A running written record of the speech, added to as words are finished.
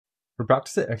For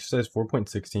practice at exercise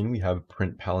 4.16, we have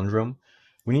printPalindrome.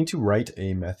 We need to write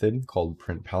a method called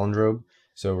printPalindrome.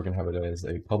 So we're going to have it as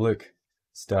a public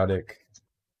static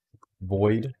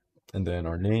void, and then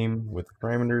our name with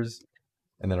parameters,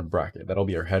 and then a bracket. That'll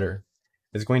be our header.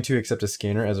 It's going to accept a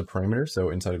scanner as a parameter. So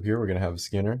inside of here, we're going to have a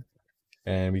scanner,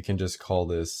 and we can just call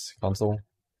this console.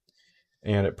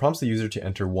 And it prompts the user to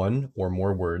enter one or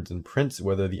more words and prints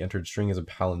whether the entered string is a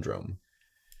palindrome.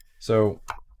 So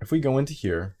if we go into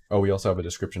here, we also have a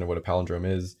description of what a palindrome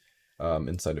is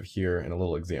inside of here and a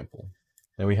little example.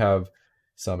 And we have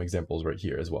some examples right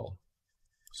here as well.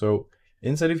 So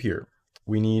inside of here,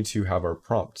 we need to have our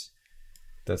prompt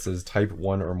that says type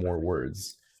one or more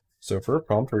words. So for a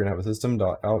prompt, we're going to have a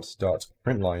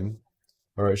system.out.println,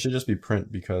 or it should just be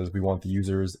print because we want the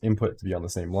user's input to be on the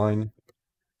same line,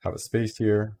 have a space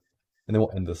here, and then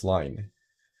we'll end this line.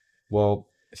 Well,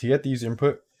 to get the user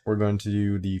input, we're going to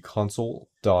do the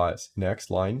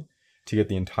console.next line to get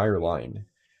the entire line.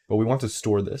 But we want to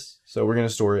store this, so we're going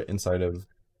to store it inside of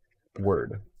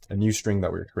Word, a new string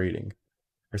that we're creating.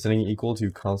 We're setting it equal to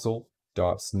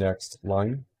console.next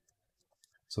line,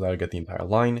 so that'll get the entire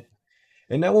line.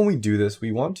 And now when we do this,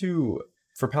 we want to,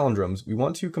 for palindromes, we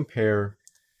want to compare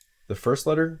the first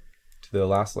letter to the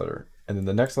last letter, and then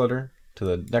the next letter to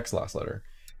the next last letter,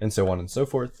 and so on and so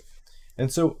forth.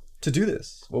 And so to do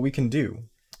this, what we can do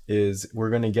is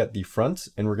we're going to get the front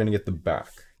and we're going to get the back.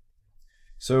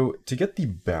 So to get the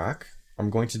back, I'm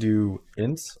going to do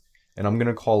int, and I'm going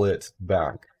to call it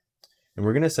back. And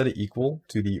we're going to set it equal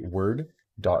to the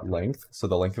word.length, so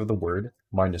the length of the word,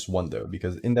 minus 1 though,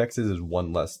 because indexes is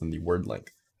 1 less than the word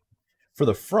length. For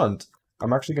the front,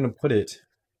 I'm actually going to put it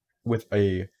with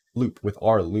a loop, with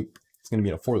our loop. It's going to be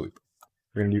in a for loop.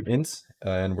 We're going to do int,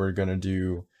 and we're going to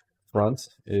do front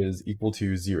is equal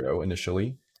to 0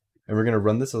 initially. And we're going to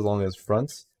run this as long as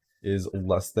front is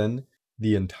less than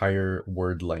the entire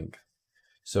word length.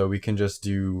 So we can just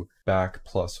do back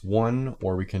plus 1,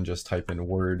 or we can just type in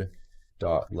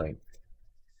word.length.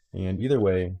 And either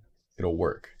way, it'll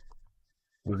work.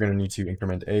 We're going to need to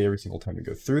increment a every single time we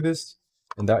go through this.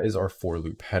 And that is our for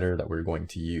loop header that we're going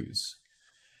to use.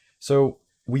 So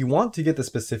we want to get the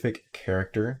specific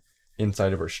character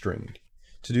inside of our string.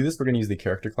 To do this, we're going to use the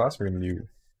character class. We're going to do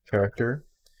character.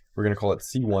 We're going to call it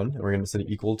C1, and we're going to set it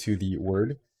equal to the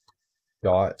word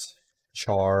dot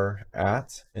char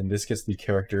at, and this gets the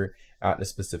character at a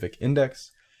specific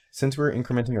index. Since we're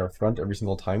incrementing our front every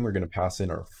single time, we're going to pass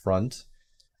in our front,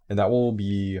 and that will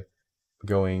be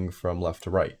going from left to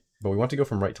right. But we want to go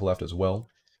from right to left as well.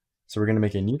 So we're going to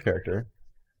make a new character.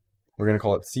 We're going to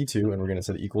call it C2, and we're going to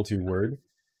set it equal to word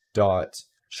dot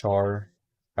char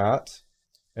at,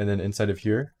 and then inside of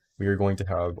here, we are going to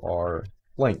have our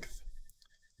length,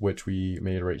 which we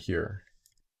made right here.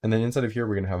 And then inside of here,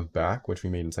 we're going to have back, which we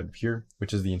made inside of here,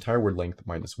 which is the entire word length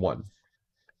minus 1.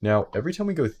 Now, every time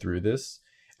we go through this,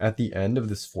 at the end of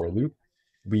this for loop,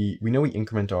 we know we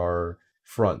increment our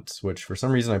front, which for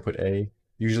some reason I put A.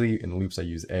 Usually in loops I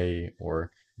use A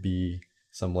or B,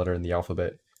 some letter in the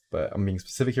alphabet, but I'm being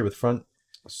specific here with front.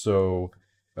 So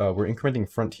we're incrementing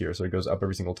front here, so it goes up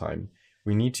every single time.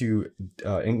 We need to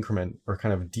increment or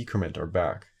kind of decrement our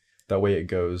back. That way it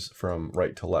goes from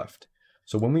right to left.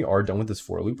 So when we are done with this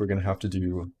for loop, we're going to have to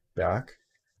do back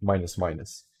minus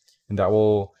minus, and that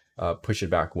will push it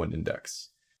back 1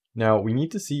 index. Now we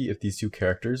need to see if these two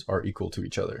characters are equal to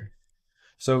each other.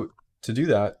 So to do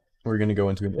that, we're going to go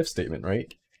into an if statement,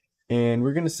 right? And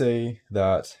we're going to say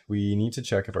that we need to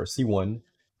check if our C1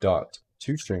 dot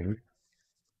toString,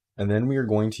 and then we are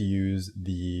going to use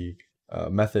the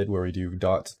method where we do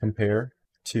dot compare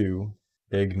to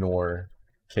ignore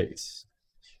case.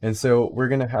 And so we're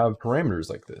going to have parameters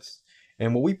like this.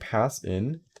 And what we pass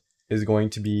in is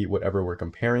going to be whatever we're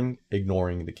comparing,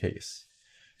 ignoring the case.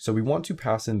 So we want to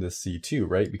pass in this C2,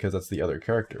 right? Because that's the other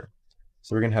character.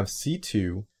 So we're going to have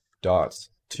C2 dot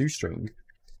toString,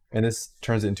 and this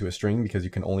turns it into a string because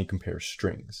you can only compare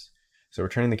strings. So we're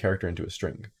turning the character into a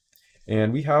string.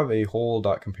 And we have a whole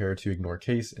dot compare to ignore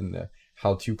case in the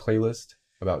how-to playlist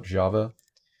about Java,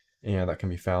 and that can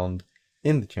be found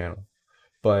in the channel.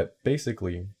 But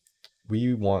basically,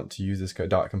 we want to use this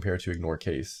dot compare to ignore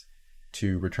case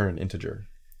to return an integer.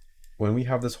 When we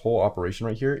have this whole operation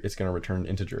right here, it's going to return an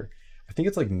integer. I think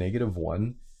it's like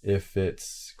 -1 if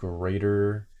it's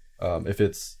greater,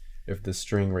 if the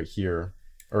string right here,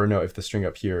 or no, if the string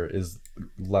up here is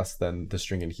less than the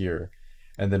string in here,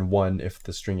 and then 1 if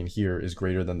the string in here is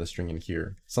greater than the string in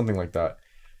here, something like that.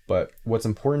 But what's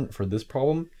important for this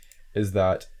problem is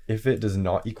that if it does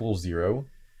not equal 0,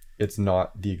 it's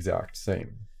not the exact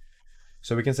same.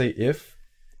 So we can say if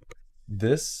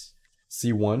this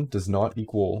C1 does not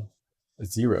equal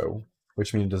 0,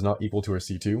 which means it does not equal to our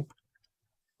C2,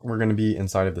 we're going to be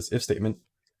inside of this if statement.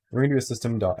 We're going to do a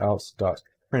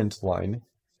system.out.print line,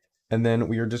 and then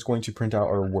we are just going to print out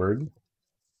our word,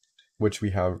 which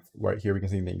we have right here. We can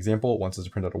see in the example, it wants us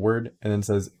to print out a word, and then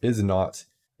says is not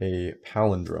a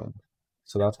palindrome.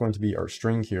 So that's going to be our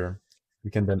string here.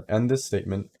 We can then end this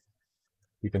statement.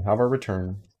 We can have our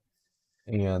return,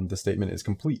 and the statement is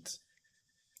complete.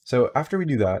 So after we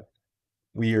do that,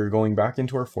 we are going back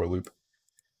into our for loop.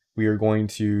 We are going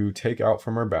to take out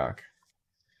from our back,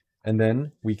 and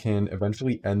then we can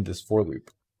eventually end this for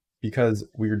loop because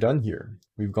we're done here.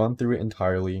 We've gone through it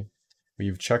entirely.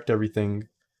 We've checked everything.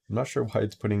 I'm not sure why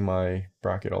it's putting my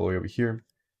bracket all the way over here,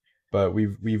 but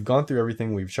we've gone through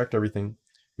everything. We've checked everything.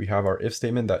 We have our if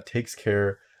statement that takes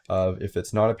care of if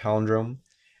it's not a palindrome.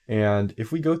 And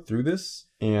if we go through this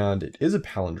and it is a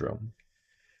palindrome,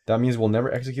 that means we'll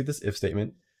never execute this if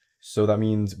statement. So that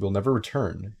means we'll never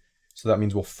return. So that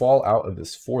means we'll fall out of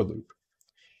this for loop.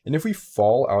 And if we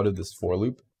fall out of this for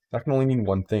loop, that can only mean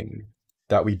one thing,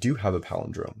 that we do have a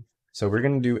palindrome. So we're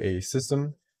going to do a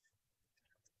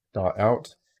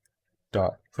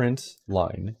system.out.print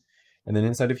line. And then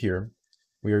inside of here,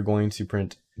 we are going to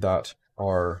print that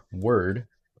our word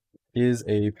is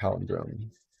a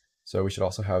palindrome. So we should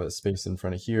also have a space in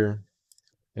front of here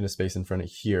and a space in front of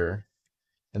here.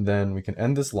 And then we can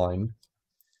end this line,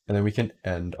 and then we can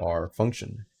end our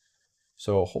function.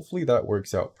 So hopefully that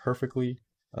works out perfectly.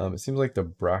 It seems like the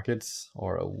brackets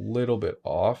are a little bit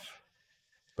off,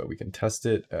 but we can test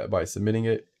it by submitting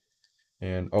it.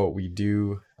 And oh, we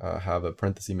do have a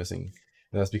parenthesis missing.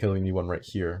 And that's because we need one right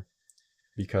here,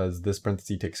 because this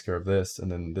parenthesis takes care of this,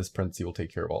 and then this parenthesis will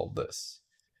take care of all of this.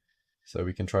 So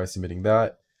we can try submitting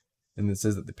that. And it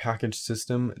says that the package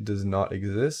system does not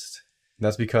exist. And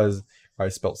that's because I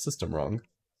spelled system wrong.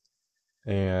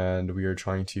 And we are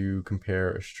trying to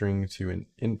compare a string to an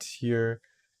int here,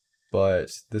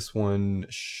 but this one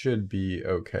should be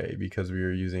okay because we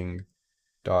are using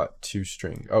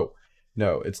 .toString. Oh,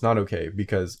 no, it's not okay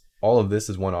because all of this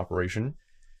is one operation,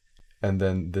 and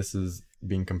then this is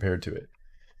being compared to it.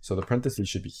 So the parentheses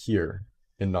should be here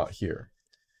and not here.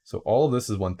 So all of this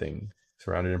is one thing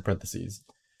surrounded in parentheses,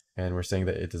 and we're saying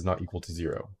that it does not equal to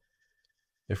 0.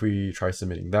 If we try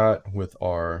submitting that with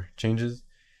our changes,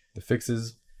 the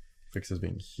fixes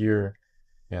being here,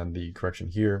 and the correction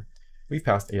here, we've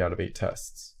passed 8 out of 8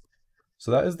 tests. So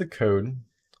that is the code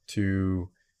to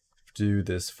do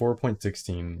this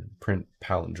 4.16 print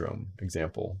palindrome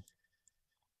example.